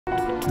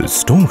The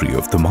story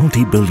of the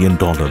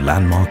multi-billion-dollar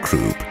Landmark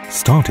Group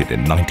started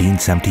in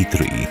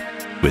 1973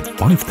 with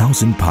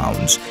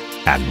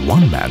 £5,000 and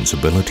one man's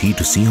ability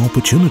to see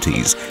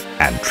opportunities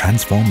and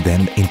transform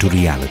them into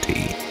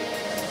reality.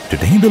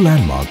 Today, the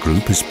Landmark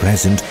Group is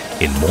present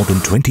in more than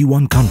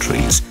 21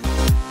 countries.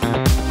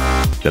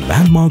 The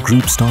Landmark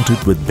Group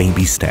started with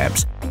baby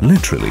steps,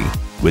 literally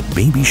with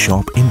Baby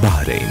Shop in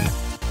Bahrain.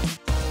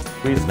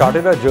 We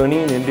started our journey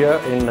in India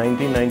in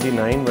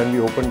 1999 when we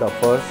opened our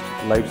first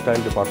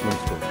lifestyle department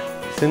store.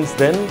 Since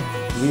then,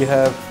 we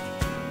have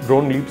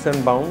grown leaps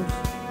and bounds,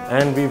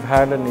 and we've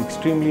had an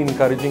extremely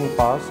encouraging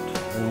past,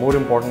 and more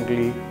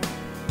importantly,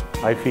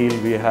 I feel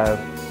we have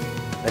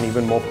an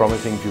even more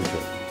promising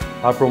future.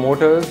 Our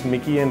promoters,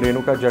 Mickey and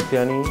Renuka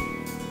Jatiani,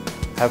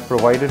 have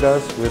provided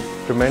us with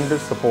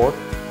tremendous support,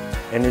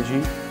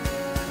 energy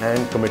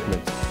and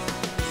commitment.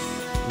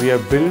 We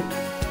have built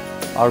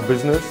our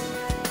business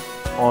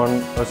on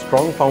a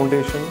strong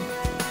foundation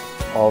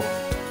of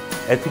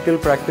ethical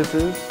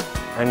practices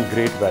and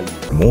great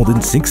value. More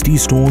than 60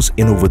 stores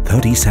in over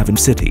 37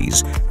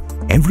 cities.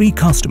 Every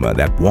customer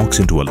that walks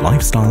into a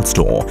lifestyle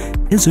store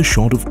is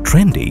assured of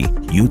trendy,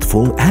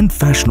 youthful and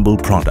fashionable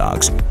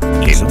products.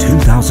 In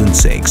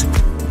 2006,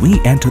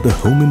 we entered the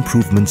home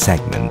improvement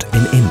segment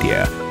in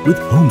India with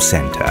Home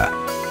Center,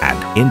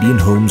 and Indian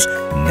homes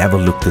never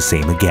looked the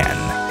same again.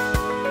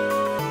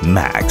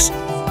 Max,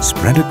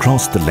 spread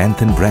across the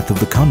length and breadth of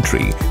the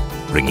country,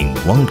 bringing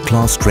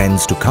world-class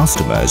trends to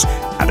customers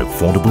at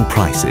affordable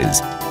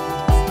prices.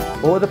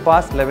 Over the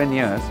past 11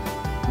 years,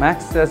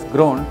 Max has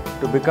grown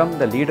to become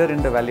the leader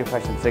in the value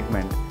fashion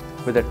segment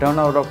with a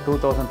turnover of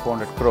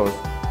 2,400 crores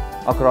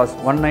across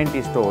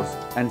 190 stores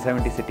and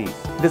 70 cities.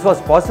 This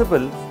was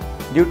possible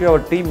due to our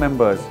team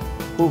members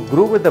who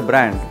grew with the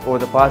brand over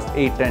the past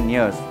 8-10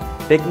 years,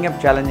 taking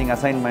up challenging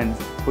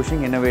assignments,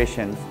 pushing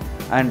innovations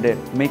and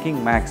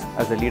making Max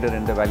as a leader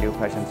in the value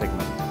fashion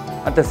segment.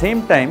 At the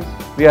same time,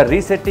 we are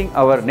resetting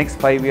our next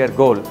 5-year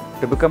goal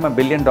to become a $1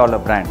 billion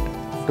brand.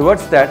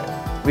 Towards that,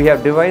 we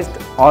have devised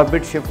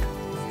orbit shift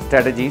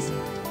strategies,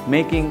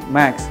 making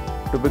Max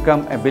to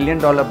become a $1 billion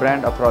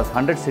brand across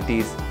 100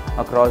 cities,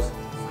 across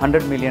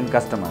 100 million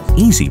customers.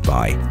 Easy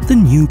Buy, the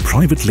new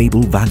private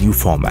label value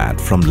format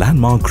from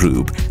Landmark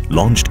Group,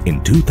 launched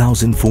in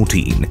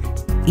 2014.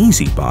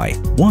 Easy Buy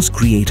was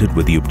created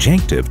with the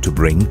objective to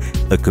bring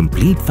a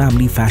complete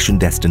family fashion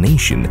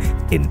destination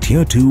in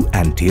Tier 2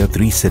 and Tier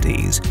 3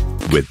 cities.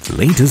 With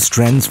latest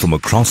trends from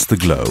across the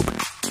globe,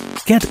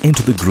 get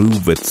into the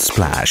groove with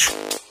Splash.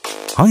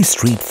 High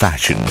street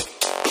fashion.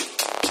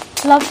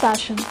 Love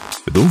fashion.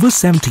 With over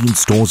 17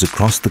 stores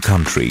across the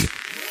country,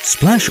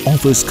 Splash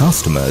offers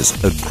customers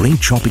a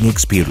great shopping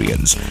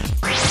experience.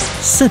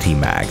 City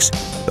Max,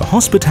 the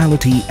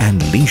hospitality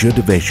and leisure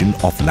division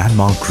of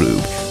Landmark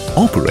Group,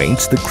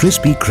 operates the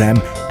Krispy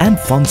Kreme and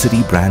Fun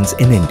City brands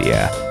in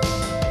India.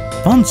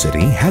 Fun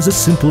City has a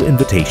simple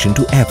invitation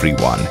to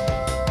everyone.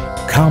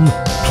 Come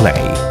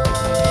play.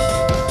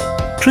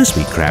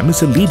 Krispy Kreme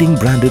is a leading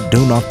branded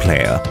donut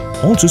player,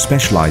 also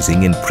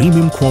specializing in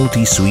premium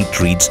quality sweet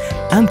treats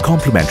and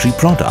complimentary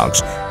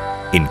products,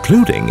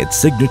 including its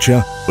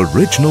signature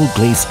original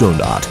glazed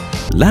donut.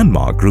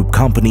 Landmark Group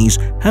companies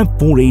have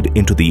forayed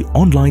into the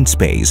online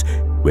space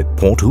with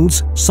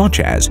portals such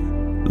as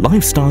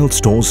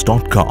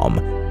lifestylestores.com,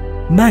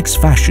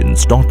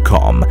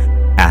 maxfashions.com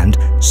and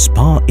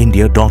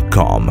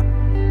spaindia.com.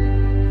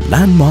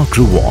 Landmark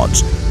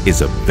Rewards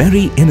is a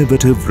very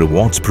innovative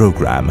rewards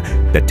program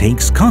that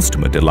takes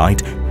customer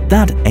delight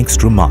that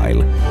extra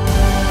mile.